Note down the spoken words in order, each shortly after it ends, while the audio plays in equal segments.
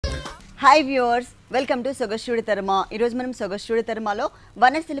Hi viewers, welcome to Sogasu Chuda Tarama. ఈ రోజు మనం Sogasu Chuda Taramalo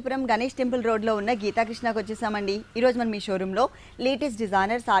Vanasthalipuram Ganesh temple road లో ఉన్న గీతా కృష్ణకి వచ్చేసామండి. ఈ రోజు మనం ఈ షోరూమ్ లో లేటెస్ట్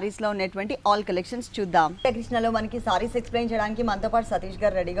డిజైనర్ సారీస్ లో ఉన్నటువంటి ఆల్ కలెక్షన్స్ చూద్దాం. గీతా కృష్ణలో మనకి సారీస్ ఎక్స్ప్లెయిన్ చేయడానికి మనతో పాటు సతీష్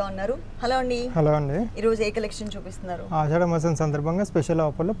గారు రెడీగా ఉన్నారు. హలో అండి. హలో అండి. ఈ రోజు ఏ కలెక్షన్ చూపిస్తున్నారు? ఆషాఢ మాసం సందర్భంగా స్పెషల్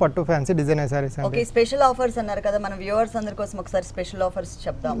ఆఫర్ లో పట్టు ఫ్యాన్సీ డిజైనర్ సారీస్ అండి. ఓకే, స్పెషల్ ఆఫర్స్ అన్నారు కదా, మన వ్యూవర్స్ అందరి కోసం ఒకసారి స్పెషల్ ఆఫర్స్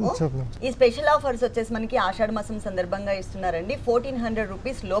చెప్తాము. ఈ స్పెషల్ ఆఫర్స్ వచ్చేసి మనకి ఆషాఢ మాసం సందర్భంగా ఇస్తున్నారండి. 1400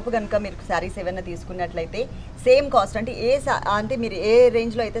 రూపీస్ లోపు కనుక మీరు సారీస్ ఏమైనా తీసుకున్నట్లయితే సేమ్ కాస్ట్ అంటే మీరు ఏ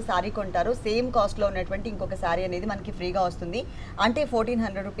రేంజ్ లో అయితే సారీ కొంటారో సేమ్ కాస్ట్ లో ఉన్నటువంటి ఇంకొక సారీ అనేది మనకి ఫ్రీగా వస్తుంది. అంటే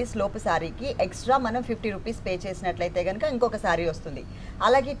 1400 రూపీస్ లోపు సారీకి ఎక్స్ట్రా మనం 50 రూపీస్ పే చేసినట్లయితే కనుక ఇంకొక సారీ వస్తుంది.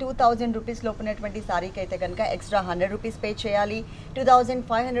 అలాగే 2000 రూపీస్ లోపు ఉన్నటువంటి సారీకి అయితే కనుక ఎక్స్ట్రా 100 రూపీస్ పే చేయాలి.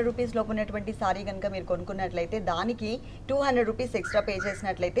 2500 రూపీస్ లోపు ఉన్నటువంటి సారీ కనుక మీరు కొనుక్కున్నట్లయితే దానికి 200 రూపీస్ ఎక్స్ట్రా పే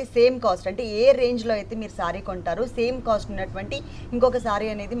చేసినట్లయితే సేమ్ కాస్ట్ అంటే ఏ రేంజ్ లో అయితే మీరు సారీ కొంటారో సేమ్ కాస్ట్ ఉన్నటువంటి ఇంకొక సారీ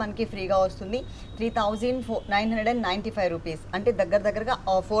అనేది మనకి ఫ్రీగా వస్తుంది. 3995 రూపీస్ అంటే దగ్గరగా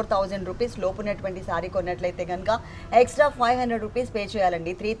 4000 రూపీస్ లోపున్నటువంటి సారీ కొన్నట్లయితే కనుక ఎక్స్ట్రా 500 రూపీస్ పే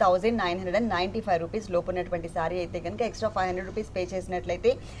చేయాలండి. 3995 రూపీస్ లోపున్నటువంటి సారీ అయితే కనుక ఎక్స్ట్రా 500 రూపీస్ పే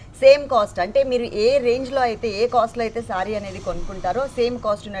చేసినట్లయితే సేమ్ కాస్ట్ అంటే మీరు ఏ రేంజ్లో అయితే ఏ కాస్ట్లో అయితే సారీ అనేది కొనుక్కుంటారో సేమ్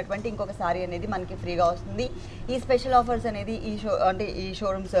కాస్ట్ ఉన్నటువంటి ఇంకొక సారీ అనేది మనకి ఫ్రీగా వస్తుంది. ఈ స్పెషల్ ఆఫర్స్ అనేది ఈ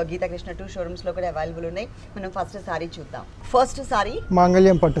షోరూమ్స్ గీతా కృష్ణ 2 షోరూమ్స్లో కూడా అవైలబుల్ ఉన్నాయి. మనం ఫస్ట్ సారీ చూద్దాం. ఫస్ట్ సారీ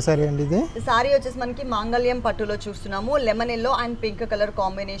మాంగళ్యం పట్టు సారీ అండి. ఇది సారీ వచ్చేసి మనకి మాంగళ్యం పట్టులో చూస్తున్నాము. Lemon yellow and pink colour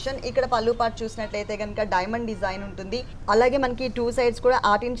combination. ఇక్కడ పళ్ళు పార్ట్ చూసినట్లయితే కనుక డైమండ్ డిజైన్ ఉంటుంది. అలాగే మనకి 2 సైడ్స్ కూడా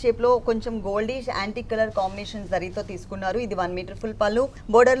ఆర్టిన్ షేప్ లో కొంచెం గోల్డిష్ యాంటిక్ కలర్ కాంబినేషన్ జరీతో తీసుకున్నారు. ఇది 1 మీటర్ ఫుల్ పళ్ళు.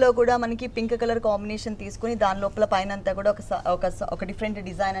 బోర్డర్ లో కూడా మనకి పింక్ కలర్ కాంబినేషన్ తీసుకుని దాని లోపల పైన అంతా కూడా ఒక డిఫరెంట్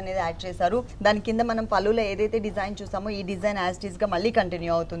డిజైన్ అనేది యాడ్ చేశారు. దాని కింద మనం పళ్ళులో ఏదైతే డిజైన్ చూసామో ఈ డిజైన్ యాజ్ ఇట్ ఈస్ గా మళ్ళీ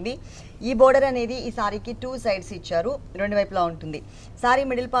కంటిన్యూ అవుతుంది. ఈ బోర్డర్ అనేది ఈ సారీకి 2 సైడ్స్ ఇచ్చారు, రెండు వైపులా ఉంటుంది. సారీ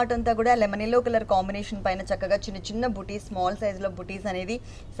మిడిల్ పార్ట్ అంతా కూడా లెమన్ ఎల్లో కలర్ కాంబినేషన్ పైన చక్కగా చిన్న బుటీస్, స్మాల్ సైజ్ లో బుటీస్ అనేది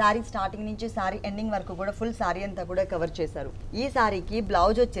సారీ స్టార్టింగ్ నుంచి సారీ ఎండింగ్ వరకు కూడా ఫుల్ సారీ అంతా కూడా కవర్ చేశారు. ఈ సారీకి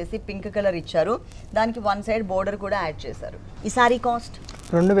బ్లౌజ్ వచ్చేసి పింక్ కలర్ ఇచ్చారు. దానికి 1 సైడ్ బోర్డర్ కూడా యాడ్ చేశారు. ఈ సారీ కాస్ట్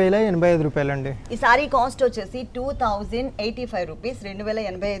 2085 రూపాయలండి. ఈ సారీ కాస్ట్ వచ్చేసి 2085 రూపీస్.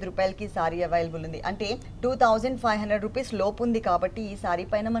 2085 రూపాయలకి సారీ అవైలబుల్ ఉంది. అంటే 2500 రూపీస్ లోపు ఉంది కాబట్టి ఈ సారీ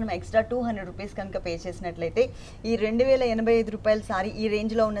పైన మనం ఎక్స్ట్రా 200 రూపీస్ కనుక పే చేసినట్లయితే ఈ 2085 రూపాయల సారీ ఈ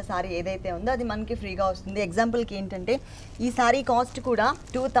రేంజ్ లో ఉన్న సారీ ఏదైతే ఉందో అది మనకి ఫ్రీగా వస్తుంది. ఎగ్జాంపుల్కి ఏంటంటే ఈ సారీ కాస్ట్ కూడా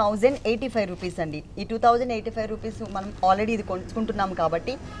 2085 రూపీస్ అండి. ఈ 2085 రూపీస్ మనం ఆల్రెడీ ఇది కొనుక్కుంటున్నాం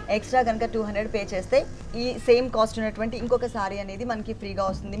కాబట్టి ఎక్స్ట్రా కనుక 200 పే చేస్తే ఈ సేమ్ కాస్ట్ ఉన్నటువంటి ఇంకొక సారీ అనేది మనకి ఫ్రీగా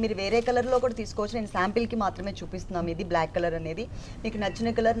వస్తుంది. మీరు వేరే కలర్ లో కూడా తీసుకోవచ్చు. నేను శాంపిల్ కి మాత్రమే చూపిస్తున్నాం. ఇది బ్లాక్ కలర్ అనేది మీకు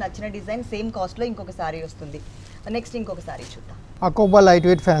నచ్చిన కలర్, నచ్చిన డిజైన్ సేమ్ కాస్ట్ లో ఇంకొక సారీ వస్తుంది. నెక్స్ట్ ఇంకొక సారీ చూద్దాం. అకోబా లైట్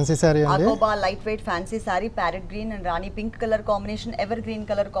వెయిట్ ఫ్యాన్సీ సారీ అండి. అకోబా light weight fancy sorry parrot green and Rani pink colour combination, ever green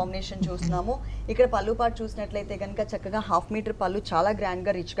colour combination చూస్తున్నాము. ఇక్కడ పళ్ళు పార్ట్ చూసినట్లయితే కనుక చక్కగా 1/2 మీటర్ పళ్ళు చాలా గ్రాండ్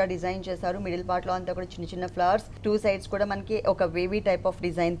గా రిచ్ గా డిజైన్ చేశారు. మిడిల్ పార్ట్ లో అంతా కూడా చిన్న ఫ్లవర్స్, 2 సైడ్స్ కూడా మనకి ఒక వేవీ టైప్ ఆఫ్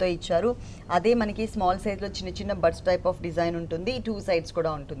డిజైన్ తో ఇచ్చారు. అదే మనకి స్మాల్ సైజ్ లో చిన్న బర్డ్స్ టైప్ ఆఫ్ డిజైన్ ఉంటుంది. 2 సైడ్స్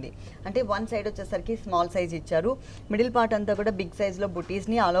కూడా ఉంటుంది. అంటే 1 సైడ్ వచ్చేసరికి స్మాల్ సైజ్ ఇచ్చారు. మిడిల్ పార్ట్ అంతా కూడా బిగ్ సైజ్ లో బుటీస్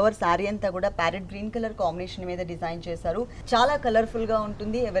ని ఆల్ ఓవర్ సారీ అంతా కూడా ప్యారెట్ గ్రీన్ కలర్ కాంబినేషన్ మీద డిజైన్ చేశారు. చాలా కలర్ఫుల్ గా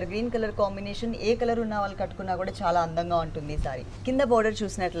ఉంటుంది. ఎవర్ గ్రీన్ కలర్ కాంబినేషన్, ఏ కలర్ ఉన్న వాళ్ళు కట్టుకున్నా కూడా చాలా అందంగా ఉంటుంది ఈ సారీ. కింద బోర్డర్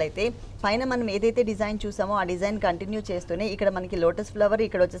చూసినట్లయితే పైన మనం ఏదైతే డిజైన్ చూసామో ఆ డిజైన్ కంటిన్యూ చేస్తూనే ఇక్కడ మనకి లోటస్ ఫ్లవర్,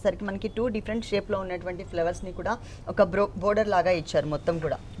 ఇక్కడ వచ్చేసరికి మనకి 2 డిఫరెంట్ షేప్ లో ఉన్నటువంటి ఫ్లవర్స్ ని కూడా ఒక బోర్డర్ లాగా ఇచ్చారు. మొత్తం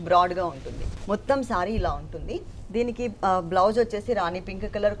కూడా బ్రాడ్ గా ఉంటుంది. మొత్తం సారీ ఇలా ఉంటుంది. దీనికి బ్లౌజ్ వచ్చేసి రాణి పింక్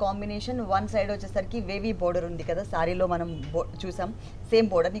కలర్ కాంబినేషన్. 1 సైడ్ వచ్చేసరికి వేవీ బోర్డర్ ఉంది కదా, సారీలో మనం చూసాం సేమ్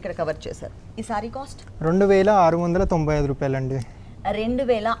బోర్డర్ని ఇక్కడ కవర్ చేశారు. ఈ సారీ కాస్ట్ 2695 రూపాయలండి.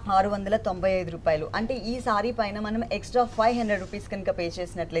 2695 రూపాయలు. అంటే ఈ సారీ పైన మనం ఎక్స్ట్రా 500 రూపీస్ కనుక పే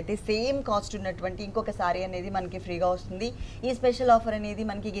చేసినట్లయితే సేమ్ కాస్ట్ ఉన్నటువంటి ఇంకొక సారీ అనేది మనకి ఫ్రీగా వస్తుంది. ఈ స్పెషల్ ఆఫర్ అనేది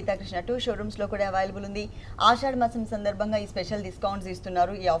మనకి గీతా కృష్ణ 2 షోరూమ్స్ లో కూడా అవైలబుల్ ఉంది. ఆషాఢ మాసం సందర్భంగా ఈ స్పెషల్ డిస్కౌంట్స్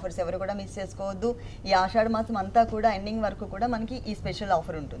ఇస్తున్నారు. ఈ ఆఫర్స్ ఎవరు కూడా మిస్ చేసుకోవద్దు. ఈ ఆషాఢ మాసం అంతా కూడా ఎండింగ్ వరకు కూడా మనకి ఈ స్పెషల్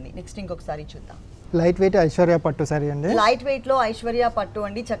ఆఫర్ ఉంటుంది. నెక్స్ట్ ఇంకొక సారీ చూద్దాం. లైట్ వెయిట్ ఐశ్వర్య పట్టు సారీ అండి. లైట్ వెయిట్ లో ఐశ్వర్య పట్టు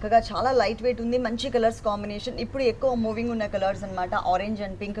అండి. చక్కగా చాలా లైట్ వెయిట్ ఉంది. మంచి కలర్స్ కాంబినేషన్, ఇప్పుడు ఎక్కువ మూవింగ్ ఉన్న కలర్స్ అన్నమాట. Orange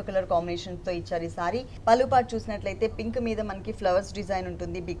and pink colour combination తో ఇచ్చారు ఈ సారీ. పళ్ళు పార్ట్ చూసినట్లయితే పింక్ మీద మనకి ఫ్లవర్స్ డిజైన్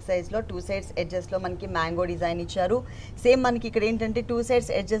ఉంటుంది బిగ్ సైజ్ లో. 2 సైడ్స్ ఎడ్జెస్ లో మనకి మ్యాంగో డిజైన్ ఇచ్చారు. సేమ్ మనకి ఇక్కడ ఏంటంటే 2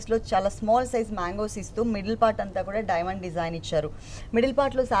 సైడ్స్ ఎడ్జెస్ లో చాలా స్మాల్ సైజ్ మ్యాంగోస్ ఇస్తూ మిడిల్ పార్ట్ అంతా కూడా డైమండ్ డిజైన్ ఇచ్చారు. మిడిల్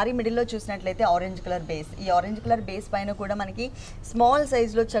పార్ట్ లో సారీ మిడిల్ లో చూసినట్లయితే ఆరెంజ్ కలర్ బేస్. ఈ ఆరెంజ్ కలర్ బేస్ పైన కూడా మనకి స్మాల్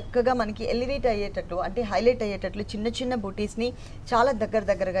సైజ్ లో చక్కగా మనకి ఎలివేట్ అయ్యేటట్టు అయ్యేటట్లు అంటే హైలైట్ అయ్యేటట్లు చిన్న చిన్న బూటీస్ని చాలా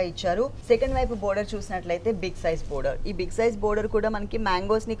దగ్గరగా ఇచ్చారు. సెకండ్ వైపు బోర్డర్ చూసినట్లయితే బిగ్ సైజ్ బోర్డర్. ఈ బిగ్ సైజ్ బోర్డర్ కూడా మనకి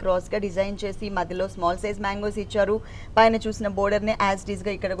మ్యాంగోస్ని క్రాస్గా డిజైన్ చేసి మధ్యలో స్మాల్ సైజ్ మ్యాంగోస్ ఇచ్చారు. పైన చూసిన బోర్డర్ని యాజ్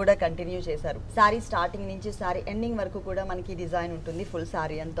గా ఇక్కడ కూడా కంటిన్యూ చేశారు. సారీ స్టార్టింగ్ నుంచి సారీ ఎండింగ్ వరకు కూడా మనకి డిజైన్ ఉంటుంది. ఫుల్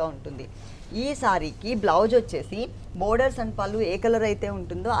సారీ అంతా ఉంటుంది. ఈ సారీకి బ్లౌజ్ వచ్చేసి బోర్డర్స్ అండ్ పళ్ళు ఏ కలర్ అయితే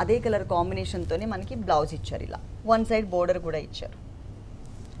ఉంటుందో అదే కలర్ కాంబినేషన్తోనే మనకి బ్లౌజ్ ఇచ్చారు. ఇలా వన్ సైడ్ బోర్డర్ కూడా ఇచ్చారు.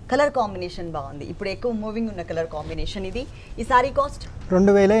 కలర్ కాంబినేషన్ బాగుంది. ఇప్పుడు ఎక్కువ మూవింగ్ ఉన్న కలర్ కాంబినేషన్ ఇది. ఈ సారీ కాస్ట్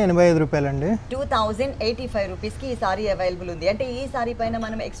 2085 రూపాయలండి. 2085 రూపీస్కి ఈ సారీ అవైలబుల్ ఉంది. అంటే ఈ సారీ పైన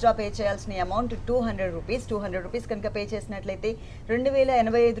మనం ఎక్స్ట్రా పే చేయాల్సిన అమౌంట్ 200 రూపీస్. 200 రూపీస్ కనుక పే చేసినట్లయితే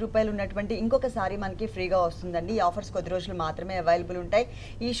 2085 రూపాయలు ఉన్నటువంటి ఇంకొక సారీ మనకి ఫ్రీగా వస్తుందండి. ఈ ఆఫర్స్ కొద్ది రోజులు మాత్రమే అవైలబుల్ ఉంటాయి.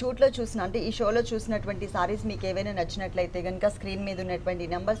 ఈ షూట్లో చూసిన అంటే ఈ షోలో చూసినటువంటి సారీస్ మీకు ఏవైనా నచ్చినట్లయితే కనుక స్క్రీన్ మీద ఉన్నటువంటి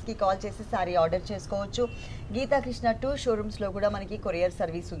నెంబర్స్కి కాల్ చేసి సారీ ఆర్డర్ చేసుకోవచ్చు. గీతాకృష్ణ 2 షోరూమ్స్లో కూడా మనకి కొరియర్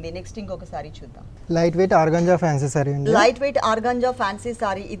సర్వీస్ ఉంది. నెక్స్ట్ ఇంకొక సారీ చూద్దాం. Light weight organza fancy sorry అండి. Light weight organza fancy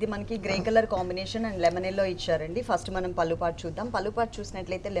sorry. ఇది మనకి grey colour combination and lemon yellow ఇచ్చారండి. ఫస్ట్ మనం పళ్ళు పార్ట్ చూద్దాం. పళ్ళు పార్ట్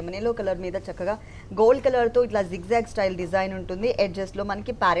చూసినట్లయితే లెమన్ ఎల్లో కలర్ మీద చక్కగా గోల్డ్ కలర్ తో ఇట్లా జిగ్జాగ్ స్టైల్ డిజైన్ ఉంటుంది. ఎడ్జెస్ లో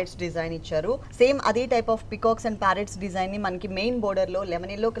మనకి ప్యారెట్స్ డిజైన్ ఇచ్చారు. సేమ్ అదే type of peacocks and parrots design ని మనకి మెయిన్ బోర్డర్ లో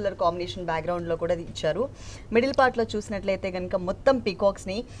lemon yellow colour combination background లో కూడా ఇచ్చారు. మిడిల్ పార్ట్ లో చూసినట్లయితే కనుక మొత్తం పికాక్స్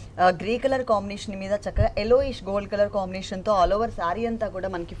ని గ్రే కలర్ కాంబినేషన్ మీద చక్కగా ఎల్లోయిష్ గోల్డ్ కలర్ కాంబినేషన్ తో ఆల్ ఓవర్ సారీ అంతా కూడా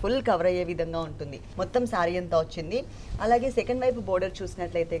మనకి ఫుల్ కవర్ అయ్యే విధంగా ఉంటుంది. మొత్తం సారీ అంతా వచ్చింది. అలాగే సెకండ్ వైపు బోర్డర్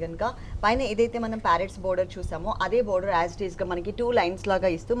చూసినట్లయితే కనుక పైన ఏదైతే మనం ప్యారెట్స్ బోర్డర్ చూసామో అదే బోర్డర్ యాజ్ ఇట్ ఈస్ గా మనకి 2 లైన్స్ లాగా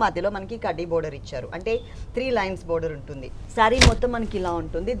ఇస్తూ మధ్యలో మనకి కడ్డీ బోర్డర్ ఇచ్చారు. అంటే 3 లైన్స్ బోర్డర్ ఉంటుంది. సారీ మొత్తం మనకి ఇలా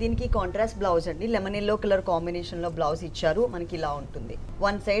ఉంటుంది. దీనికి కాంట్రాస్ట్ బ్లౌజ్ అండి. లెమన్ ఎల్లో కలర్ కాంబినేషన్ లో బ్లౌజ్ ఇచ్చారు. మనకి ఇలా ఉంటుంది.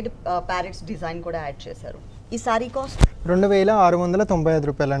 వన్ సైడ్ ప్యారెట్స్ డిజైన్ కూడా యాడ్ చేశారు. ఈ సారీ కాస్ట్ 2695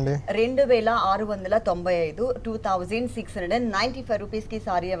 రూపాయలండి. 2695 2695 రూపీస్కి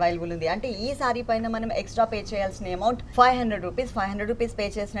సారీ అవైలబుల్ ఉంది. అంటే ఈ సారీ పైన మనం ఎక్స్ట్రా పే చేయాల్సిన అమౌంట్ 500 రూపీస్. 500 రూపీస్ పే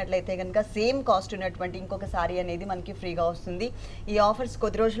చేసినట్లయితే కనుక సేమ్ కాస్ట్ ఉన్నటువంటి ఇంకొక సారీ అనేది మనకి ఫ్రీగా వస్తుంది. ఈ ఆఫర్స్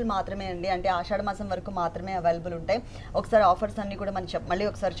కొద్ది రోజులు మాత్రమే అండి. అంటే ఆషాఢ మాసం వరకు మాత్రమే అవైలబుల్ ఉంటాయి. ఒకసారి ఆఫర్స్ అన్ని కూడా మళ్ళీ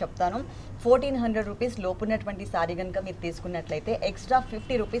ఒకసారి చెప్తాను. 1400 రూపీస్ లోపు ఉన్నటువంటి సారీ కనుక మీరు తీసుకున్నట్లయితే ఎక్స్ట్రా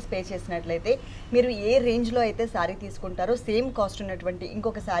 50 రూపీస్ పే చేసినట్లయితే మీరు ఏ రేంజ్లో అయితే సారీ తీసుకుంటారో సేమ్ కాస్ట్ ఉన్నటువంటి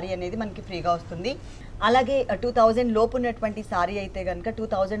ఇంకొక సారీ అనేది మనకి ఫ్రీగా వస్తుంది. అలాగే 2000 లోపు ఉన్నటువంటి సారీ అయితే కనుక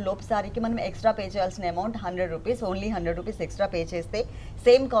 2000 లోపు సారీకి మనం ఎక్స్ట్రా పే చేయాల్సిన amount 100 rupees. Only 100 rupees extra pay చేస్తే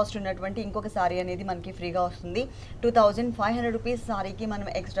సేమ్ కాస్ట్ ఉన్నటువంటి ఇంకొక సారీ అనేది మనకి ఫ్రీగా వస్తుంది. 2500 రూపీస్ సారీకి మనం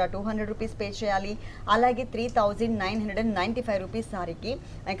ఎక్స్ట్రా 200 రూపీస్ పే చేయాలి. అలాగే 3995 రూపీస్ సారీకి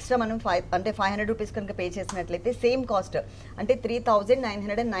ఎక్స్ట్రా మనం 500 రూపీస్ కనుక పే చేసినట్లయితే సేమ్ కాస్ట్ అంటే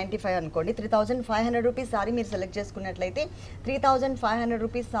 3995 అనుకోండి. 3500 రూపీస్ సారీ మీరు సెలెక్ట్ చేసుకున్నట్లయితే 3500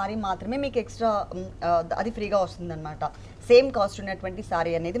 రూపీస్ సారీ మాత్రమే మీకు ఎక్స్ట్రా అది ఫ్రీగా వస్తుంది అనమాట. సేమ్ కాస్ట్ ఉన్నటువంటి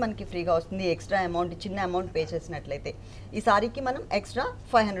సారీ అనేది మనకి ఫ్రీగా వస్తుంది. ఎక్స్ట్రా అమౌంట్ చిన్న అమౌంట్ పే చేసినట్లయితే ఈ సారీకి మనం ఎక్స్ట్రా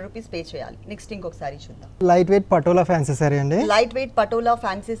 500 రూపీస్ పే చేయాలి. నెక్స్ట్ ఇంకొక సారీ చూద్దాం. Light weight patola fancy sorry అండి. Light weight patola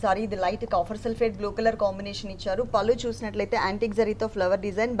fancy sorry. ఇది light copper sulphate blue colour combination ఇచ్చారు. పళ్ళు చూసినట్లయితే యాంటిక్ జరీతో ఫ్లవర్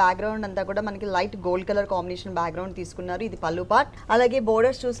డిజైన్. బ్యాక్గ్రౌండ్ అంతా కూడా మనకి light gold colour combination background తీసుకున్నారు. ఇది పళ్ళు పార్ట్. అలాగే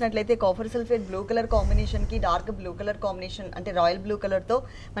బోర్డర్స్ చూసినట్లయితే copper sulphate blue colour combination కి డార్క్ బ్లూ కలర్ కాంబినేషన్ అంటే రాయల్ బ్లూ కలర్ తో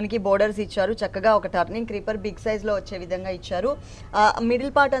మనకి బోర్డర్స్ ఇచ్చారు. చక్కగా ఒక టర్నింగ్ క్రీపర్ బిగ్ సైజ్ లో వచ్చే విధంగా ఇచ్చారు.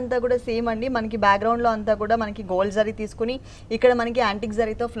 మిడిల్ పార్ట్ అంతా కూడా సేమ్ అండి. మనకి బ్యాక్గ్రౌండ్ లో అంతా కూడా మనకి గోల్డ్ జరీ తీసుకుని ఇక్కడ మనకి యాంటిక్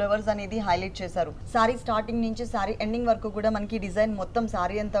జరీతో ఫ్లవర్స్ అనేది హైలైట్ చేశారు. సారీ స్టార్టింగ్ నుంచి సారీ ఎండింగ్ వరకు కూడా మనకి డిజైన్ మొత్తం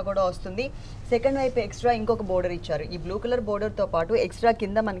సారీ అంతా కూడా వస్తుంది. సెకండ్ వైపు ఎక్స్ట్రా ఇంకొక బోర్డర్ ఇచ్చారు. ఈ బ్లూ కలర్ బోర్డర్ తో పాటు ఎక్స్ట్రా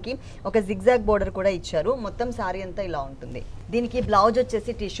కింద మనకి ఒక జిగ్జాగ్ బోర్డర్ కూడా ఇచ్చారు. మొత్తం సారీ అంతా ఇలా ఉంటుంది. దీనికి బ్లౌజ్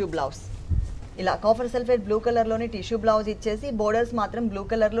వచ్చేసి టిష్యూ బ్లౌజ్. ఇలా copper sulphate blue కలర్లోని tissue blouse ఇచ్చేసి బోర్డర్స్ మాత్రం బ్లూ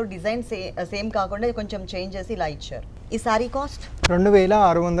కలర్లో డిజైన్ సేమ్ కాకుండా కొంచెం చేంజ్ చేసి ఇలా ఇచ్చారు. ఈ సారీ కాస్ట్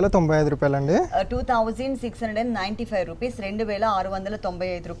 2695 రూపాయలండి. 2695 రూపీస్.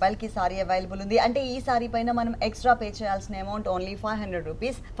 2695 రూపాయలకి సారీ అవైలబుల్ ఉంది. అంటే ఈ సారీ పైన మనం ఎక్స్ట్రా పే చేయాల్సిన amount only 500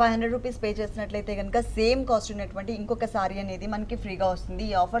 rupees. 500 rupees pay చేసినట్లయితే కనుక సేమ్ కాస్ట్ ఉన్నటువంటి ఇంకొక సారీ అనేది మనకి ఫ్రీగా వస్తుంది.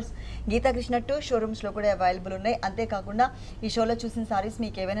 ఈ ఆఫర్స్ గీతాకృష్ణ 2 షోరూమ్స్లో కూడా అవైలబుల్ ఉన్నాయి. అంతేకాకుండా ఈ షోలో చూసిన సారీస్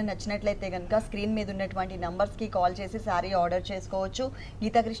మీకు ఏమైనా నచ్చినట్లయితే కనుక స్క్రీన్ మీద ఉన్నటువంటి నంబర్స్కి కాల్ చేసి సారీ ఆర్డర్ చేసుకోవచ్చు.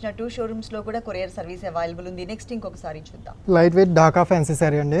 గీతాకృష్ణ 2 షోరూమ్స్లో కూడా కొరియర్ సర్వీస్ అవైలబుల్ ఉంది. నెక్స్ట్ ఇంకొక సారీ చూద్దాం. Light weight Dhaka fancy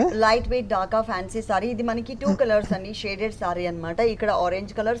sorry అండి. Light weight Dhaka fancy sorry. ఇది మనకి 2 కలర్స్ అండి. షేడెడ్ సారీ అన్నమాట. ఇక్కడ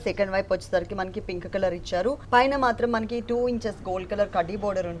ఆరెంజ్ కలర్, సెకండ్ వైపు వచ్చేసరికి మనకి పింక్ కలర్ ఇచ్చారు. పైన మాత్రం మనకి 2 ఇంచెస్ గోల్డ్ కలర్ కడ్డీ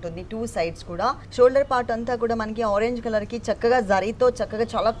బోర్డర్ ఉంటుంది. 2 సైడ్స్ కూడా షోల్డర్ పార్ట్ అంతా కూడా మనకి ఆరెంజ్ కలర్ కి చక్కగా జరీతో చక్కగా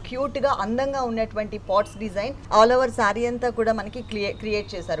చాలా క్యూట్ గా అందంగా ఉన్నటువంటి pots design all over sorry అంతా కూడా మనకి క్రియేట్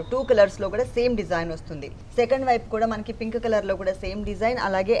చేశారు. 2 కలర్స్ లో కూడా సేమ్ డిజైన్ వస్తుంది. సెకండ్ వైపు కూడా మనకి పింక్ కలర్ లో కూడా సేమ్ డిజైన్.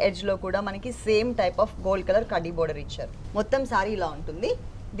 అలాగే ఎడ్జ్ లో కూడా మనకి same type of gold colour కడ్డీ బోర్డర్ ఇచ్చారు. మొత్తం సారీ ఇలా ఉంటుంది.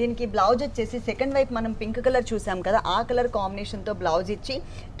 దీనికి బ్లౌజ్ వచ్చేసి సెకండ్ వైపు మనం పింక్ కలర్ చూసాం కదా, ఆ కలర్ కాంబినేషన్ తో బ్లౌజ్ ఇచ్చి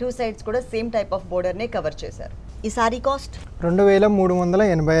 2 సైడ్స్ కూడా సేమ్ టైప్ ఆఫ్ బోర్డర్ నే కవర్ చేశారు. ఈ సారీ కాస్ట్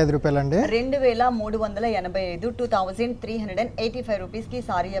 2385 రూపాయలండి. 2385, 2385 రూపీస్ కి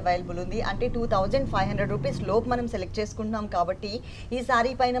సారీ అవైలబుల్ ఉంది. అంటే 2500 రూపీస్ లోపు మనం సెలెక్ట్ చేసుకుంటున్నాం కాబట్టి ఈ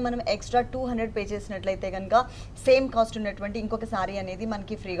సారీ పైన మనం ఎక్స్ట్రా 200 పే చేసినట్లయితే కనుక సేమ్ కాస్ట్ ఉన్నటువంటి ఇంకొక సారీ అనేది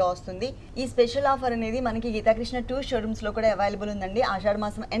మనకి ఫ్రీగా వస్తుంది. ఈ స్పెషల్ ఆఫర్ అనేది మనకి గీతాకృష్ణ 2 షోరూమ్స్ లో కూడా అవైలబుల్ ఉందండి. ఆషాఢ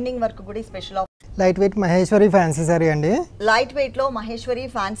మాసం ఎండింగ్ వరకు కూడా ఈ special offer. Light weight Maheshwari fancy sorry అండి. లైట్ వెయిట్ లో మహేశ్వరి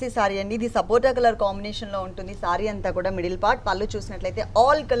ఫ్యాన్సీ సారీ అండి. ఇది సపోటా కలర్ కాంబినేషన్ లో ఉంటుంది. సారీ అంతా కూడా మిడిల్ పార్ట్. పళ్ళు చూసినట్లయితే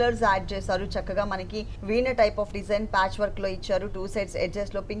ఆల్ కలర్స్ యాడ్ చేశారు. చక్కగా మనకి వీణ type of design patch work లో ఇచ్చారు. 2 సైడ్స్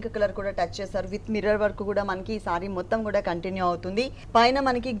ఎడ్జెస్ లో పింక్ కలర్ కూడా టచ్ చేశారు. విత్ మిర్రర్ వర్క్ కూడా మనకి ఈ సారీ మొత్తం కూడా కంటిన్యూ అవుతుంది. పైన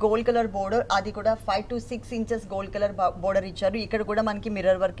మనకి గోల్డ్ కలర్ బోర్డర్, అది కూడా 5 to 6 inches gold colour border ఇచ్చారు. ఇక్కడ కూడా మనకి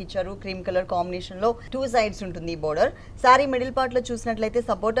మిర్రర్ వర్క్ ఇచ్చారు. క్రీమ్ కలర్ కాంబినేషన్ లో 2 సైడ్స్ ఉంటుంది ఈ బోర్డర్. సారీ మిడిల్ పార్ట్ లో చూసినట్లయితే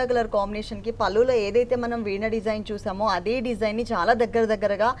సపోటా కలర్ కాంబినేషన్ కి పళ్ళులో ఏదైతే మనం వీణ డిజైన్ చూసామో అదే డిజైన్ ని చాలా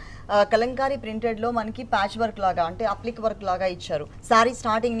దగ్గరగా కలంకారీ ప్రింటెడ్ లో మనకి ప్యాచ్ వర్క్ లాగా, అంటే అప్లిక్ వర్క్ లాగా ఇచ్చారు. సారీ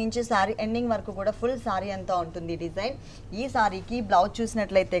స్టార్టింగ్ నుంచి సారీ ఎండింగ్ వరకు కూడా ఫుల్ సారీ అంతా ఉంటుంది డిజైన్. ఈ సారీకి బ్లౌజ్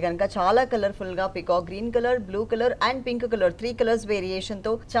చూసినట్లయితే కనుక చాలా కలర్ఫుల్ గా peacock green colour, blue colour and pink colour 3 colours variation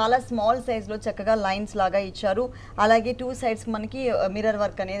తో చాలా స్మాల్ సైజ్ లో చక్కగా లైన్స్ లాగా ఇచ్చారు. అలాగే 2 సైడ్స్ మనకి మిర్రర్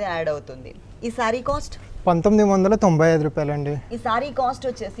వర్క్ అనేది యాడ్ అవుతుంది. ఈ సారీ కాస్ట్ 1995 రూపాయలండి. ఈ సారీ కాస్ట్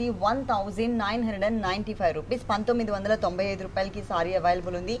వచ్చేసి 1995 రూపీస్. 1995 రూపాయలకి సారీ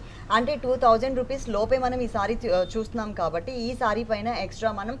అవైలబుల్ ఉంది. అంటే 2000 రూపీస్ లోపే మనం ఈ సారీ చూస్తున్నాం కాబట్టి ఈ సారీ పైన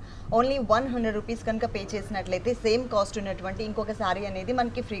ఎక్స్ట్రా మనం ఓన్లీ 100 రూపీస్ కనుక పే చేసినట్లయితే సేమ్ కాస్ట్ ఉన్నటువంటి ఇంకొక సారీ అనేది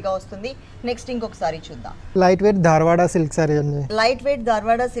మనకి ఫ్రీగా వస్తుంది. నెక్స్ట్ ఇంకొక సారీ చూద్దాం. Light weight Dharwad silk sorry అండి. Light weight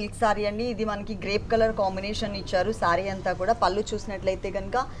Dharwad silk sorry అండి. ఇది మనకి గ్రేప్ కలర్ కాంబినేషన్ ఇచ్చారు. సారీ అంతా కూడా పళ్ళు చూసినట్లయితే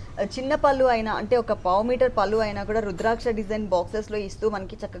కనుక చిన్న పళ్ళు అయినా, అంటే ఒక పావు మీటర్ పళ్ళు అయినా కూడా రుద్రాక్ష డిజైన్ బాక్సెస్ లో ఇస్తూ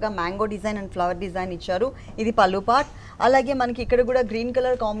మనకి చక్కగా mango design and flower design ఇచ్చారు. ఇది పళ్ళు పార్ట్. అలాగే మనకి ఇక్కడ కూడా గ్రీన్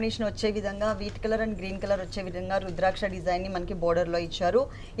కలర్ కాంబినేషన్ వచ్చే విధంగా, wheat colour and green colour వచ్చే విధంగా రుద్రాక్ష డిజైన్ ని మనకి బోర్డర్ లో ఇచ్చారు.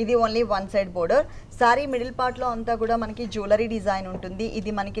 ఇది only 1 side border. Sorry middle part లో అంతా కూడా మనకి జ్యువెలరీ డిజైన్ ఉంటుంది.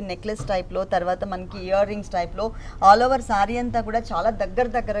 ఇది మనకి నెక్లెస్ టైప్ లో, తర్వాత మనకి ఇయర్ రింగ్స్ టైప్ లో ఆల్ ఓవర్ సారీ అంతా కూడా చాలా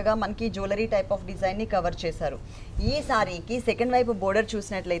దగ్గరగా మనకి జ్యువెలరీ టైప్ ఆఫ్ డిజైన్ ని కవర్ చేశారు. ఈ సారీకి సెకండ్ వైపు బోర్డర్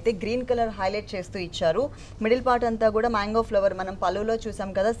చూసినట్లయితే గ్రీన్ కలర్ హైలైట్ చేస్తూ ఇచ్చారు. మిడిల్ పార్ట్ అంతా కూడా మ్యాంగో ఫ్లవర్ మనం పళ్ళులో చూసాం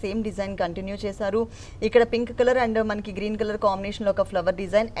కదా, సేమ్ డిజైన్ కంటిన్యూ చేశారు. ఇక్కడ పింక్ కలర్ అండ్ మనకి గ్రీన్ కలర్ కాంబినేషన్ లో ఒక ఫ్లవర్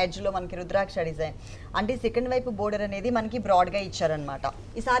డిజైన్, ఎడ్జ్ లో మనకి రుద్రాక్ష డిజైన్. అంటే సెకండ్ వైపు బోర్డర్ అనేది మనకి బ్రాడ్ గా ఇచ్చారనమాట.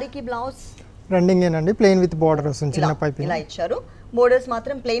 ఈ సారీకి బ్లౌజ్ రన్నింగ్ ఏనండి, ప్లెయిన్ విత్ బోర్డర్ వస్తుంది. చిన్న పైపింగ్ ఇలా ఇచ్చారు. బోర్డర్స్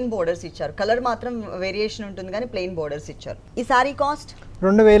మాత్రం ప్లెయిన్ బోర్డర్స్ ఇచ్చారు. కలర్ మాత్రం వేరియేషన్ ఉంటుంది కానీ ప్లెయిన్ బోర్డర్స్ ఇచ్చారు. ఈ సారీ కాస్ట్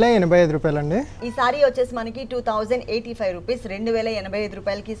 2085 రూపాయలండి. ఈ సారీ వచ్చేసి మనకి 2085 రూపీస్. 2085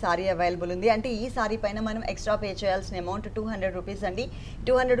 రూపాయలకి సారీ అవైలబుల్ ఉంది. అంటే ఈ సారీ పైన మనం ఎక్స్ట్రా పే చేయాల్సిన అమౌంట్ 200 రూపీస్ అండి.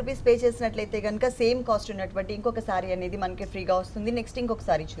 200 రూపీస్ పే చేసినట్లయితే కనుక సేమ్ కాస్ట్ ఉన్నటువంటి ఇంకొక సారీ అనేది మనకి ఫ్రీగా వస్తుంది. నెక్స్ట్ ఇంకొక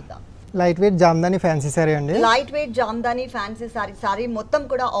సారీ చూద్దాం. Light weight Jamdani fancy sorry అండి. Light weight Jamdani fancy sorry. Sorry మొత్తం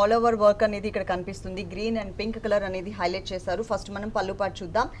కూడా ఆల్ ఓవర్ వర్క్ అనేది ఇక్కడ కనిపిస్తుంది. గ్రీన్ అండ్ పింక్ కలర్ అనేది హైలైట్ చేశారు. ఫస్ట్ మనం పళ్ళు పార్ట్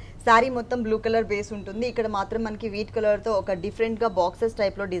చూద్దాం. సారీ మొత్తం బ్లూ కలర్ బేస్ ఉంటుంది. ఇక్కడ మాత్రం మనకి వీట్ కలర్ తో ఒక డిఫరెంట్ గా బాక్సెస్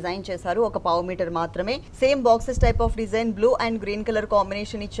టైప్ లో డిజైన్ చేశారు. ఒక పావు మీటర్ మాత్రమే. Same boxes type of design, blue and green colour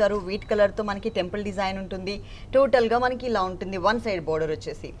combination ఇచ్చారు. వీట్ కలర్ తో మనకి టెంపుల్ డిజైన్ ఉంటుంది. టోటల్ గా మనకి ఇలా ఉంటుంది. 1 సైడ్ బోర్డర్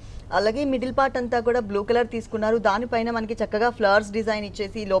వచ్చేసి. అలాగే మిడిల్ పార్ట్ అంతా కూడా బ్లూ కలర్ తీసుకున్నారు. దానిపైన మనకి చక్కగా ఫ్లవర్స్ డిజైన్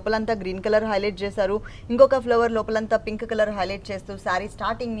ఇచ్చేసి లోపలంతా గ్రీన్ కలర్ హైలైట్ చేశారు. ఇంకొక ఫ్లవర్ లోపలంతా పింక్ కలర్ హైలైట్ చేస్తూ సారీ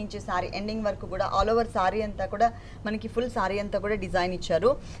స్టార్టింగ్ నుంచి సారీ ఎండింగ్ వరకు కూడా ఆల్ ఓవర్ సారీ అంతా కూడా మనకి ఫుల్ సారీ అంతా కూడా డిజైన్ ఇచ్చారు.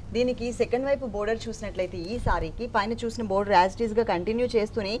 దీనికి సెకండ్ వైపు బోర్డర్ చూసినట్లయితే ఈ సారీకి పైన చూసిన బోర్డర్ యాజ్ ఇట్ ఈస్ గా కంటిన్యూ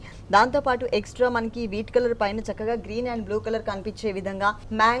చేస్తూనే దాంతోపాటు ఎక్స్ట్రా మనకి వీట్ కలర్ పైన చక్కగా గ్రీన్ అండ్ బ్లూ కలర్ కనిపించే విధంగా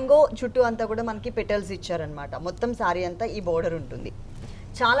మ్యాంగో చుట్టూ అంతా కూడా మనకి పెటల్స్ ఇచ్చారనమాట. మొత్తం సారీ అంతా ఈ బోర్డర్ ఉంటుంది.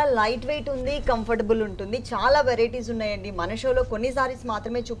 చాలా లైట్ వెయిట్ ఉంది, కంఫర్టబుల్ ఉంటుంది. చాలా వెరైటీస్ ఉన్నాయండి. మన షోలో కొన్ని సారీస్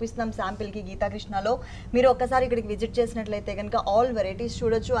మాత్రమే చూపిస్తున్నాం శాంపిల్కి గీతాకృష్ణలో. మీరు ఒక్కసారి ఇక్కడికి విజిట్ చేసినట్లయితే కనుక ఆల్ వెరైటీస్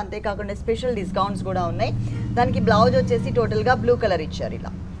చూడొచ్చు. అంతేకాకుండా స్పెషల్ డిస్కౌంట్స్ కూడా ఉన్నాయి. దానికి బ్లౌజ్ వచ్చేసి టోటల్గా బ్లూ కలర్ ఇచ్చారు.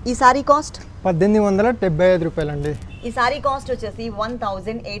 ఇలా ఈ సారీ కాస్ట్ 1875 రూపాయలండి. ఈ సారీ కాస్ట్ వచ్చేసి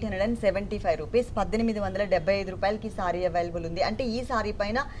 1875 రూపీస్. 1875 రూపాయలకి సారీ అవైలబుల్ ఉంది. అంటే ఈ సారీ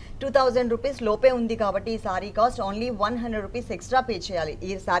పైన 2000 రూపీస్ లోపే ఉంది కాబట్టి ఈ sorry cost only 100 rupees extra pay చేయాలి.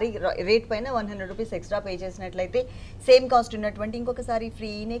 ఈ సారీ రేట్ పైన 100 రూపీస్ ఎక్స్ట్రా పే చేసినట్లయితే సేమ్ కాస్ట్ ఉన్నటువంటి ఇంకొక సారీ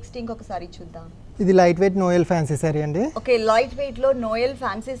ఫ్రీ. నెక్స్ట్ ఇంకొక సారీ చూద్దాం. ఇది light weight Noel fancy sorry అండి. ఓకే, లైట్ వెయిట్ లో నోయల్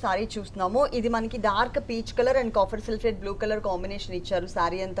ఫ్యాన్సీ సారీ చూస్తున్నాము. ఇది మనకి dark peach colour and copper sulphate blue colour combination ఇచ్చారు.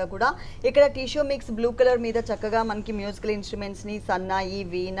 సారీ అంతా కూడా ఇక్కడ టిష్యూ మిక్స్ బ్లూ కలర్ మీద చక్కగా మనకి మనకి మ్యూజికల్ ఇన్స్ట్రుమెంట్స్ ని సన్నాయి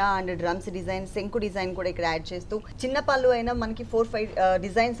వీణా అండ్ డ్రమ్స్ డిజైన్ శంకు డిజైన్ కూడా ఇక్కడ యాడ్ చేస్తూ చిన్న పళ్ళు అయినా మనకి 4-5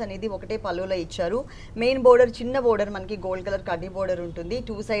 డిజైన్స్ అనేది ఒకటే పళ్ళులో ఇచ్చారు. మెయిన్ బోర్డర్ చిన్న బోర్డర్ మనకి గోల్డ్ కలర్ కడ్డీ బోర్డర్ ఉంటుంది.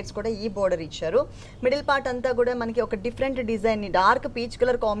 2 సైడ్స్ కూడా ఈ బోర్డర్ ఇచ్చారు. మిడిల్ పార్ట్ అంతా కూడా మనకి ఒక డిఫరెంట్ డిజైన్ ని డార్క్ పీచ్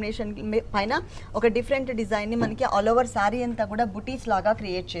కలర్ కాంబినేషన్ పైన ఒక డిఫరెంట్ డిజైన్ ని మనకి ఆల్ ఓవర్ సారీ అంతా కూడా బుటీస్ లాగా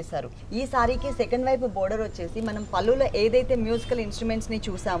క్రియేట్ చేశారు. ఈ సారీకి సెకండ్ వైపు బోర్డర్ వచ్చేసి మనం పళ్ళులో ఏదైతే మ్యూజికల్ ఇన్స్ట్రుమెంట్స్ ని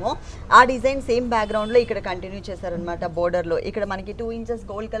చూసామో ఆ డిజైన్ సేమ్ బ్యాక్గ్రౌండ్ లో ఇక్కడ కంటిన్యూ చేశారనమాట. బోర్డర్ లో ఇక్కడ మనకి 2 ఇంచెస్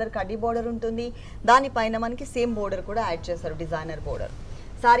గోల్డ్ కలర్ కడ్డీ బోర్డర్ ఉంటుంది. దానిపైన మనకి సేమ్ బోర్డర్ కూడా యాడ్ చేశారు, డిజైనర్ బోర్డర్.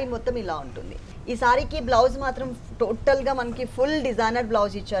 సారీ మొత్తం ఇలా ఉంటుంది. ఈ సారీకి బ్లౌజ్ మాత్రం టోటల్ గా మనకి ఫుల్ డిజైనర్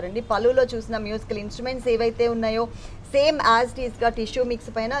బ్లౌజ్ ఇచ్చారండి. పళ్ళులో చూసిన మ్యూజికల్ ఇన్స్ట్రుమెంట్స్ ఏవైతే ఉన్నాయో సేమ్ యాజ్ టీస్ గా టిష్యూ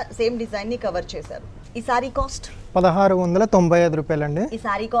మిక్స్ పైన సేమ్ డిజైన్ ని కవర్ చేశారు. ఈ సారీ కాస్ట్ 1695 రూపాయలండి. ఈ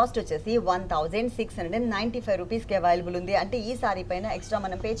సారీ కాస్ట్ వచ్చేసి 1695 రూపీస్ కి అవైలబుల్ ఉంది. అంటే ఈ సారీ పైన ఎక్స్ట్రా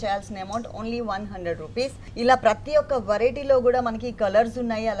మనం పే చేయాల్సిన అమౌంట్ ఓన్లీ 100 రూపీస్. ఇలా ప్రతి ఒక్క వెరైటీలో కూడా మనకి కలర్స్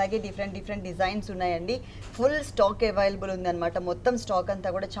ఉన్నాయి, అలాగే డిఫరెంట్ డిజైన్స్ ఉన్నాయండి. ఫుల్ స్టాక్ అవైలబుల్ ఉంది అనమాట. మొత్తం స్టాక్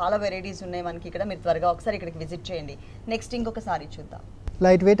అంతా కూడా చాలా వెరైటీస్ ఉన్నాయి మనకి ఇక్కడ. మీరు త్వరగా ఒకసారి ఇక్కడికి విజిట్ చేయండి. నెక్స్ట్ ఇంకొక సారీ చూద్దాం.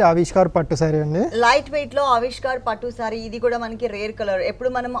 లైట్ వెయిట్ ఆవిష్కార్ పట్టు సారీ అండి. లైట్ వెయిట్ లో ఆవిష్కార్ పట్టు సారీ. ఇది కూడా మనకి రేర్ కలర్. ఎప్పుడు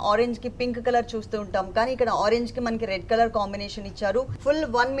మనం ఆరెంజ్ కి పింక్ కలర్ చూస్తూ ఉంటాం, కానీ ఇక్కడ ఆరెంజ్ కి మనకి రెడ్ కలర్ కాంబినేషన్ ఇచ్చారు. ఫుల్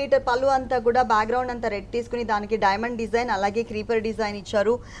 1 మీటర్ పళ్ళు అంతా కూడా బ్యాక్గ్రౌండ్ అంతా రెడ్ తీసుకుని దానికి డైమండ్ డిజైన్ అలాగే క్రీపర్ డిజైన్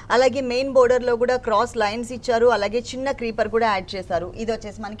ఇచ్చారు. అలాగే మెయిన్ బోర్డర్ లో కూడా క్రాస్ లైన్స్ ఇచ్చారు. అలాగే చిన్న క్రీపర్ కూడా యాడ్ చేశారు. ఇది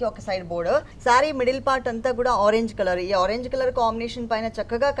వచ్చేసి మనకి ఒక side border. Sorry middle part అంతా కూడా ఆరెంజ్ కలర్. ఈ ఆరెంజ్ కలర్ కాంబినేషన్ పైన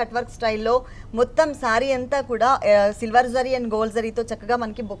చక్కగా కట్ వర్క్ స్టైల్లో మొత్తం సారీ అంతా కూడా సిల్వర్ జరీ అండ్ గోల్డ్ జరీతో చక్కగా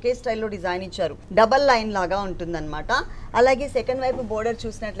మనకి బొకే స్టైల్లో డిజైన్ ఇచ్చారు. డబల్ లైన్ లాగా ఉంటుందన్నమాట. అలాగే సెకండ్ వైపు బోర్డర్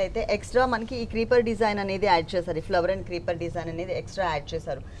చూసినట్లయితే ఎక్స్ట్రా మనకి ఈ క్రీపర్ డిజైన్ అనేది యాడ్ చేశారు. ఫ్లవర్ అండ్ క్రీపర్ డిజైన్ అనేది ఎక్స్ట్రా యాడ్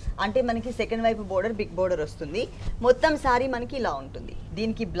చేశారు. అంటే మనకి సెకండ్ వైపు బోర్డర్ బిగ్ బోర్డర్ వస్తుంది. మొత్తం సారీ మనకి ఇలా ఉంటుంది.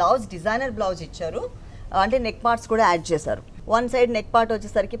 దీనికి బ్లౌజ్ డిజైనర్ బ్లౌజ్ ఇచ్చారు. అంటే నెక్ పార్ట్స్ కూడా యాడ్ చేశారు. 1 సైడ్ నెక్ పార్ట్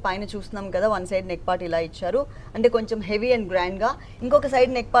వచ్చేసరికి పైన చూస్తున్నాం కదా, 1 సైడ్ నెక్ పార్ట్ ఇలా ఇచ్చారు. అంటే కొంచెం హెవీ అండ్ గ్రాండ్ గా. ఇంకొక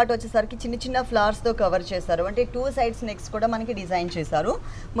సైడ్ నెక్ పార్ట్ వచ్చేసరికి చిన్న ఫ్లవర్స్ తో కవర్ చేశారు. అంటే 2 సైడ్స్ నెక్స్ కూడా మనకి డిజైన్ చేశారు.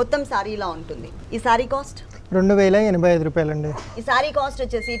 మొత్తం సారీ ఇలా ఉంటుంది. ఈ సారీ కాస్ట్ 2085 రూపాయలండి. ఈ సారీ కాస్ట్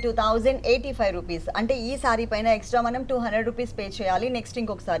వచ్చేసి 2085 రూపీస్. అంటే ఈ సారీ పైన ఎక్స్ట్రా మనం 200 రూపీస్ పే చేయాలి. నెక్స్ట్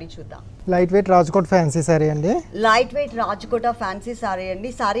ఇంకొక సారీ చూద్దాం. Light weight Rajkot fancy sorry అండి. Light weight Rajkot fancy sorry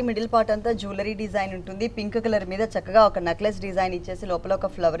అండి. సారీ మిడిల్ పార్ట్ అంతా జ్యువెలరీ డిజైన్ ఉంటుంది. పింక్ కలర్ మీద చక్కగా ఒక నెక్లెస్ డిజైన్ ఇచ్చేసి లోపల ఒక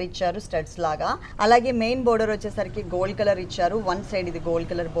ఫ్లవర్ ఇచ్చారు స్టడ్స్ లాగా. అలాగే మెయిన్ బోర్డర్ వచ్చేసరికి గోల్డ్ కలర్ ఇచ్చారు. 1 సైడ్ ఇది గోల్డ్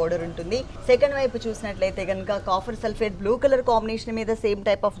కలర్ బోర్డర్ ఉంటుంది. సెకండ్ వైపు చూసినట్లయితే కనుక copper sulphate blue colour combination మీద same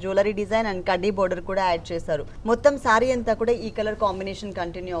type of jewellery design and కడ్డీ బోర్డర్ కూడా యాడ్ చేశారు. మొత్తం సారీ అంతా కూడా ఈ కలర్ కాంబినేషన్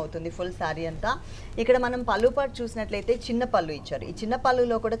కంటిన్యూ అవుతుంది ఫుల్ సారీ అంతా. ఇక్కడ మనం పళ్ళు పార్ట్ చూసినట్లయితే చిన్న పళ్ళు ఇచ్చారు. ఈ చిన్న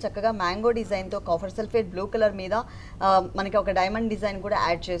పళ్ళులో కూడా చక్కగా మ్యాంగో డిజైన్ తో కాఫర్ సల్ఫేట్ బ్లూ కలర్ మీద మనకి ఒక డైమండ్ డిజైన్ కూడా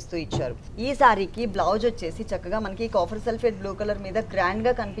యాడ్ చేస్తూ ఇచ్చారు. ఈ సారీకి బ్లౌజ్ వచ్చేసి చక్కగా మనకి కాఫర్ సల్ఫేట్ బ్లూ కలర్ మీద గ్రాండ్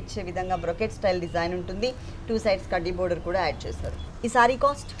గా కనిపించే విధంగా బ్రొకెట్ స్టైల్ డిజైన్ ఉంటుంది. 2 సైడ్స్ కడ్డీ బోర్డర్ కూడా యాడ్ చేశారు. ఈ సారీ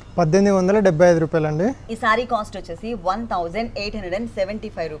కాస్ట్ 1875 రూపాయలండి. ఈ సారీ కాస్ట్ వచ్చేసి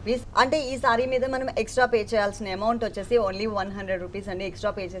 1875 రూపీస్. అంటే ఈ సారీ మీద మనం ఎక్స్ట్రా పే చేయాల్సిన అమౌంట్ వచ్చేసి ఓన్లీ 100 రూపీస్ అండి.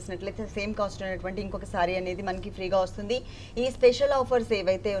 ఎక్స్ట్రా పే చేసినట్లయితే సేమ్ కాస్ట్ ఉన్నటువంటి ఇంకొక సారీ అనేది మనకి ఫ్రీగా వస్తుంది. ఈ స్పెషల్ ఆఫర్స్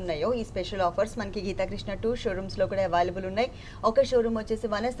ఏవైతే ఉన్నాయో ఈ స్పెషల్ ఆఫర్స్ మనకి గీతాకృష్ణ 2 షోరూమ్స్ లో కూడా అవైలబుల్ ఉన్నాయి. ఒక షోరూమ్ వచ్చేసి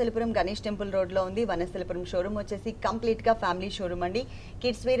వనస్థలిపురం గణేష్ టెంపుల్ రోడ్ లో ఉంది. వనస్థలిపురం షోరూమ్ వచ్చేసి కంప్లీట్ గా ఫ్యామిలీ షోరూమ్ అండి.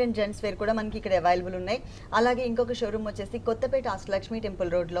 Kids wear and gents wear కూడా మనకి ఇక్కడ అవైలబుల్ ఉన్నాయి. అలాగే ఇంకొక షోరూమ్ వచ్చేసి కొత్తపేట అష్టలక్ష్మి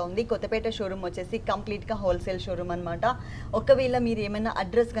టెంపుల్ రోడ్ లో ఉంది. కొత్తపేట షోరూమ్ వచ్చేసి కంప్లీట్ గా హోల్సేల్ షోరూమ్ అనమాట. ఒకవేళ మీరు ఏమైనా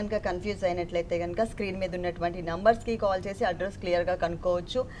అడ్రస్ కనుక కన్ఫ్యూజ్ అయినట్లయితే కనుక స్క్రీన్ మీద ఉన్నటువంటి నంబర్స్ కి కాల్ చేసి అడ్రస్ క్లియర్ గా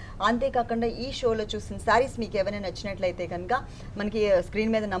కనుక్కోవచ్చు. అంతేకాకుండా ఈ షోలో చూసిన సారీస్ మీకు ఏమైనా నచ్చినట్లయితే కనుక మనకి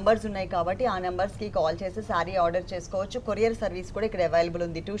స్క్రీన్ మీద నంబర్స్ ఉన్నాయి కాబట్టి ఆ నంబర్స్ కి కాల్ చేసి సారీ ఆర్డర్ చేసుకోవచ్చు. కొరియర్ సర్వీస్ కూడా ఇక్కడ అవైలబుల్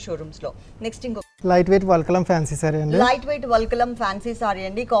ఉంది 2 షోరూమ్స్ లో. నెక్స్ట్ ఇంకో లైట్ వెయిట్ వల్కలం ఫ్యాన్సీ సారీ అండి. లైట్ వెయిట్ వల్కలం ఫ్యాన్సీ సారీ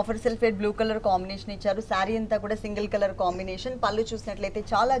అండి. Copper sulphate blue colour combination ఇచ్చారు. సారీ అంతా కూడా సింగిల్ కలర్ కాంబినేషన్. పళ్ళు చూసినట్లయితే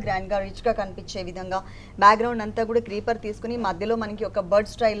చాలా గ్రాండ్ గా రిచ్ గా కనిపించే విధంగా బ్యాక్గ్రౌండ్ అంతా కూడా క్రీపర్ తీసుకుని మధ్యలో మనకి ఒక బర్డ్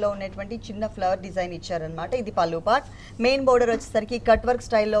స్టైల్లో ఉన్నటువంటి చిన్న ఫ్లవర్ డిజైన్ ఇచ్చారనమాట. ఇది పళ్ళు పార్ట్. మెయిన్ బోర్డర్ వచ్చేసరికి కట్ వర్క్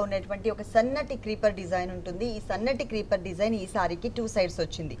స్టైల్లో ఉన్నటువంటి ఒక సన్నటి క్రీపర్ డిజైన్ ఉంటుంది. ఈ సన్నటి క్రీపర్ డిజైన్ ఈ సారీకి 2 సైడ్స్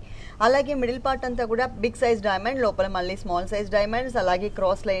వచ్చింది. అలాగే మిడిల్ పార్ట్ అంతా కూడా బిగ్ సైజ్ డైమండ్, లోపల మళ్ళీ స్మాల్ సైజ్ డైమండ్స్, అలాగే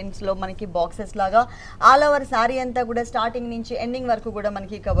క్రాస్ లైన్స్ లో మనకి బాక్సెస్ లాగా ఆల్ ఓవర్ సారీ అంతా కూడా స్టార్టింగ్ నుంచి ఎండింగ్ వరకు కూడా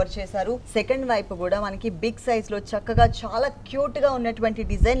మనకి కవర్ చేశారు. సెకండ్ వైపు కూడా మనకి బిగ్ సైజ్ లో చక్కగా చాలా క్యూట్ గా ఉన్నటువంటి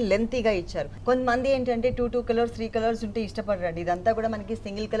డిజైన్ లెంతీగా ఇచ్చారు. కొంతమంది ఏంటంటే 2 కలర్స్ 3 కలర్స్ ఉంటే ఇష్టపడరండి. ఇదంతా కూడా మనకి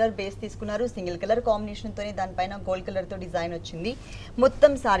సింగిల్ కలర్ బేస్ తీసుకున్నారు. సింగిల్ కలర్ కాంబినేషన్ తోనే దానిపైన గోల్డ్ కలర్ తో డిజైన్ వచ్చింది.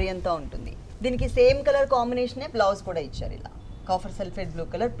 మొత్తం సారీ అంతా ఉంటుంది. దీనికి సేమ్ కలర్ కాంబినేషనే బ్లౌజ్ కూడా ఇచ్చారు ఇలా. Copper sulphate blue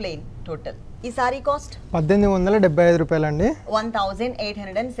colour plain total. ఈ సారీ కాస్ట్ 1875 రూపాయలండి.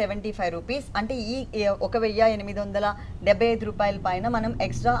 1875 రూపీస్. అంటే ఈ 1875 రూపాయల పైన మనం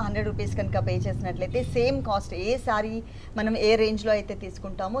ఎక్స్ట్రా 100 రూపీస్ కనుక పే చేసినట్లయితే సేమ్ కాస్ట్ ఏ సారీ మనం ఏ రేంజ్లో అయితే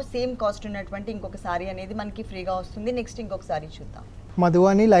తీసుకుంటామో సేమ్ కాస్ట్ ఉన్నటువంటి ఇంకొక సారీ అనేది మనకి ఫ్రీగా వస్తుంది. నెక్స్ట్ ఇంకొక సారీ చూద్దాం.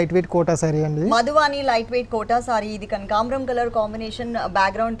 Madhuvani light weight quota sorry అండి. Madhuvani light weight quota sorry. ఇది కనకాంబరం కలర్ కాంబినేషన్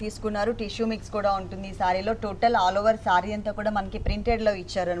బ్యాక్గ్రౌండ్ తీసుకున్నారు. టిష్యూ మిక్స్ కూడా ఉంటుంది ఈ సారీలో. టోటల్ ఆల్ ఓవర్ సారీ అంతా కూడా మనకి ప్రింటెడ్ లో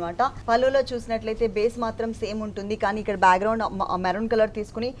ఇచ్చారు అనమాట. పళ్ళులో చూసినట్లయితే బేస్ మాత్రం సేమ్ ఉంటుంది, కానీ ఇక్కడ బ్యాక్గ్రౌండ్ మెరూన్ కలర్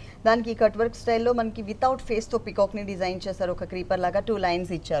తీసుకుని దానికి కట్ వర్క్ స్టైల్లో మనకి వితౌట్ ఫేస్ తో పికాక్ ని డిజైన్ చేశారు. ఒక క్రీపర్ లాగా 2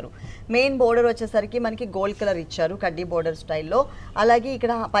 లైన్స్ ఇచ్చారు. మెయిన్ బోర్డర్ వచ్చేసరికి మనకి గోల్డ్ కలర్ ఇచ్చారు కడ్డీ బోర్డర్ స్టైల్లో. అలాగే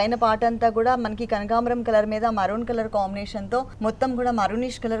ఇక్కడ పైన పార్ట్ అంతా కూడా మనకి కనకాంబరం కలర్ మీద మరూన్ కలర్ కాంబినేషన్ తో మొత్తం కూడా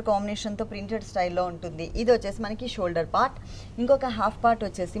మరూనిష్ కలర్ కాంబినేషన్ తో ప్రింటెడ్ స్టైల్లో ఉంటుంది. ఇది వచ్చేసి మనకి షోల్డర్ పార్ట్. ఇంకొక హాఫ్ పార్ట్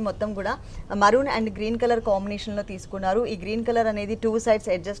వచ్చేసి మొత్తం కూడా maroon and green colour combination లో తీసుకున్నారు. ఈ గ్రీన్ కలర్ అనేది 2 సైడ్స్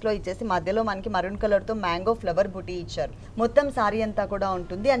ఎడ్జెస్ లో ఇచ్చేసి మధ్యలో మనకి మరూన్ కలర్ తో మ్యాంగో ఫ్లవర్ బుటీ ఇచ్చారు. మొత్తం సారీ అంతా కూడా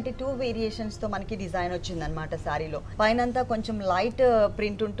ఉంటుంది. అంటే 2 వేరియేషన్స్ తో మనకి డిజైన్ వచ్చింది అనమాట సారీలో. పైన కొంచెం లైట్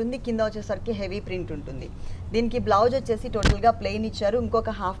ప్రింట్ ఉంటుంది, కింద వచ్చేసరికి హెవీ ప్రింట్ ఉంటుంది. దీనికి బ్లౌజ్ వచ్చేసి టోటల్ గా ప్లెయిన్ ఇచ్చారు.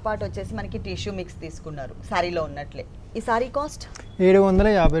 ఇంకొక హాఫ్ పార్ట్ వచ్చేసి మనకి టిష్యూ మిక్స్ తీసుకున్నారు సారీలో ఉన్నట్లే. ఈ సారీ కాస్ట్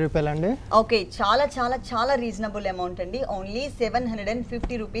 750 రూపాయలండి. ఓకే, చాలా చాలా చాలా రీజనబుల్ అమౌంట్ అండి. ఓన్లీ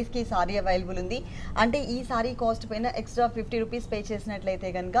 750 రూపీస్కి ఈ సారీ అవైలబుల్ ఉంది. అంటే ఈ సారీ కాస్ట్ పైన ఎక్స్ట్రా 50 రూపీస్ పే చేసినట్లయితే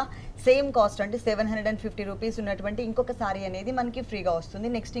కనుక సేమ్ కాస్ట్ అంటే 750 రూపీస్ ఉన్నటువంటి ఇంకొక సారీ అనేది మనకి ఫ్రీగా వస్తుంది.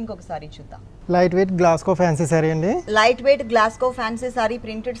 నెక్స్ట్ ఇంకొక సారీ చూద్దాం. Light weight Glasgow fancy sorry అండి. Light weight Glasgow fancy sorry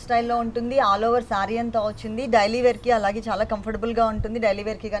printed స్టైల్లో ఉంటుంది. ఆల్ ఓవర్ సారీ అంతా వచ్చింది. డైలీ వేర్ కి అలాగే చాలా కంఫర్టబుల్ గా ఉంటుంది. డైలీ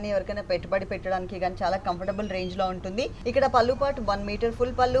వేర్ కి కానీ ఎవరికైనా పెట్టుబడి పెట్టడానికి కానీ చాలా కంఫర్టబుల్ రేంజ్ లో ఉంటుంది. ఇక్కడ పళ్ళు పాటు 1 మీటర్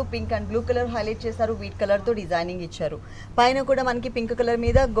ఫుల్ పళ్ళు pink and blue colour highlight చేశారు. వీట్ కలర్ తో డిజైనింగ్ ఇచ్చారు. పైన కూడా మనకి పింక్ కలర్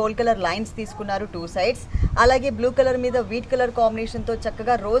మీద గోల్డ్ కలర్ లైన్స్ తీసుకున్నారు 2 సైడ్స్. అలాగే బ్లూ కలర్ మీద వీట్ కలర్ కాంబినేషన్ తో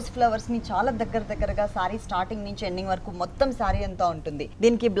చక్కగా రోజ్ ఫ్లవర్స్ ని చాలా దగ్గరగా సారీ స్టార్టింగ్ నుంచి ఎండింగ్ వరకు మొత్తం సారీ అంతా ఉంటుంది.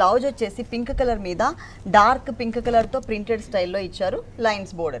 దీనికి బ్లౌజ్ వచ్చేసి పింక్ కలర్ మీద డార్క్ పింక్ కలర్ తో ప్రింటెడ్ స్టైల్లో ఇచ్చారు.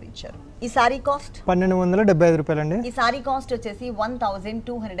 లైన్స్ బోర్డర్ ఇచ్చారు. ఈ సారీ కాస్ట్ 1275 రూపాయలండి. ఈ సారీ కాస్ట్ వచ్చేసి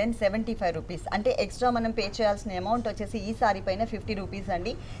 1275 రూపీస్. అంటే ఎక్స్ట్రా మనం పే చేయాల్సిన అమౌంట్ వచ్చేసి ఈ సారీ పైన 50 రూపీస్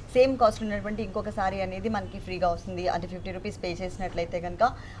అండి. సేమ్ కాస్ట్ ఉన్నటువంటి ఇంకొక సారీ అనేది మనకి ఫ్రీగా వస్తుంది. అంటే 50 రూపీస్ పే చేసినట్లయితే కనుక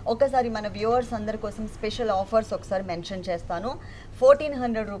ఒకసారి మన వ్యూవర్స్ అందరి కోసం స్పెషల్ ఆఫర్స్ ఒకసారి మెన్షన్ చేస్తాను.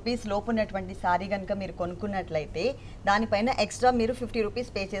 1400 రూపీస్ లోపు ఉన్నటువంటి సారీ కనుక మీరు కొనుక్కున్నట్లయితే దానిపైన ఎక్స్ట్రా మీరు 50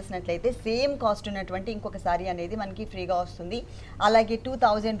 రూపీస్ పే చేసినట్లయితే సేమ్ కాస్ట్ ఉన్నటువంటి ఇంకొక సారీ అనేది మనకి ఫ్రీగా వస్తుంది. అలాగే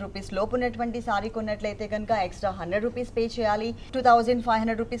 2000 రూపీస్ లోపు ఉన్నటువంటి సారీ కొన్నట్లయితే కనుక ఎక్స్ట్రా 100 రూపీస్ పే చేయాలి.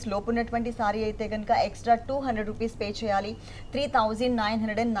 2500 రూపీస్ లోపు ఉన్నటువంటి సారీ అయితే కనుక ఎక్స్ట్రా 200 రూపీస్ పే చేయాలి.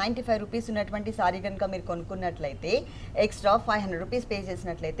 3995 రూపీస్ ఉన్నటువంటి సారీ కనుక మీరు కొనుక్కున్నట్లయితే ఎక్స్ట్రా 500 రూపీస్ పే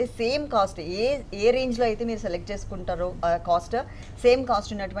చేసినట్లయితే సేమ్ కాస్ట్ ఏ రేంజ్లో అయితే మీరు సెలెక్ట్ చేసుకుంటారో కాస్ట్ సేమ్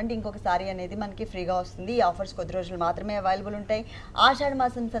కాస్ట్ ఉన్నటువంటి ఇంకొక సారీ అనేది మనకి ఫ్రీగా వస్తుంది. ఈ ఆఫర్స్ కొద్ది రోజులు మాత్రమే అవైలబుల్ ఉంటాయి. ఆషాఢ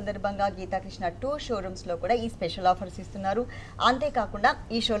మాసం సందర్భంగా గీతాకృష్ణ 2 షోరూమ్స్లో కూడా ఈ స్పెషల్ ఆఫర్స్ ఇస్తున్నారు. అంతేకాకుండా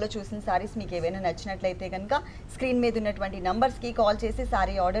ఈ షోలో చూసిన సారీస్ మీకు ఏవైనా నచ్చినట్లయితే కనుక స్క్రీన్ మీద ఉన్నటువంటి నంబర్స్కి కాల్ చేసి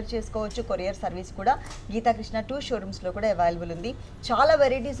సారీ ఆర్డర్ చేసుకోవచ్చు. కొరియర్ సర్వీస్ కూడా గీతాకృష్ణ 2 షోరూమ్స్లో కూడా అవైలబుల్ ఉంది. చాలా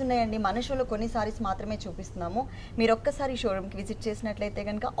వెరైటీస్ ఉన్నాయండి. మన షోలో కొన్ని సారీస్ మాత్రమే చూపిస్తున్నాము. మీరు ఒక్కసారి షోరూమ్కి విజిట్ చేసినట్లయితే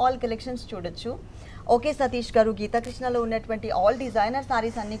కనుక ఆల్ కలెక్షన్స్ చూడొచ్చు. ఓకే సతీష్ గారు, గీతాకృష్ణలో ఉన్నటువంటి ఆల్ డిజైనర్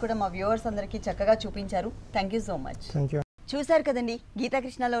సారీస్ అన్ని కూడా మా వ్యూవర్స్ అందరికీ చక్కగా చూపించారు. Thank you so much. చూశారు కదండి,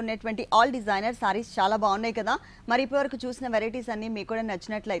 గీతాకృష్ణలో ఉన్నటువంటి ఆల్ డిజైనర్ సారీస్ చాలా బాగున్నాయి కదా. మరి ఇప్పటివరకు చూసిన వెరైటీస్ అన్ని మీకు కూడా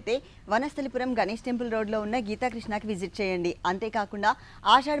నచ్చినట్లయితే వనస్థలిపురం గణేష్ టెంపుల్ రోడ్లో ఉన్న గీతాకృష్ణకి విజిట్ చేయండి. అంతేకాకుండా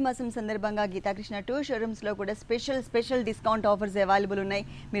ఆషాఢ మాసం సందర్భంగా గీతాకృష్ణ 2 షోరూమ్స్లో కూడా స్పెషల్ డిస్కౌంట్ ఆఫర్స్ అవైలబుల్ ఉన్నాయి.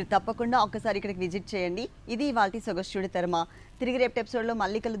 మీరు తప్పకుండా ఒక్కసారి ఇక్కడికి విజిట్ చేయండి. ఇది ఇవాల్టి సొగసు చూడ తరమ. తిరిగి రేపు ఎపిసోడ్లో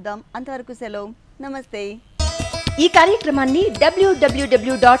మళ్ళీ కలుద్దాం. అంతవరకు సెలవు, నమస్తే. ఈ కార్యక్రమాన్ని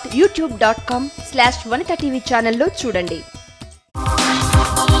www.youtube.com/vanitha TV ఛానల్లో చూడండి.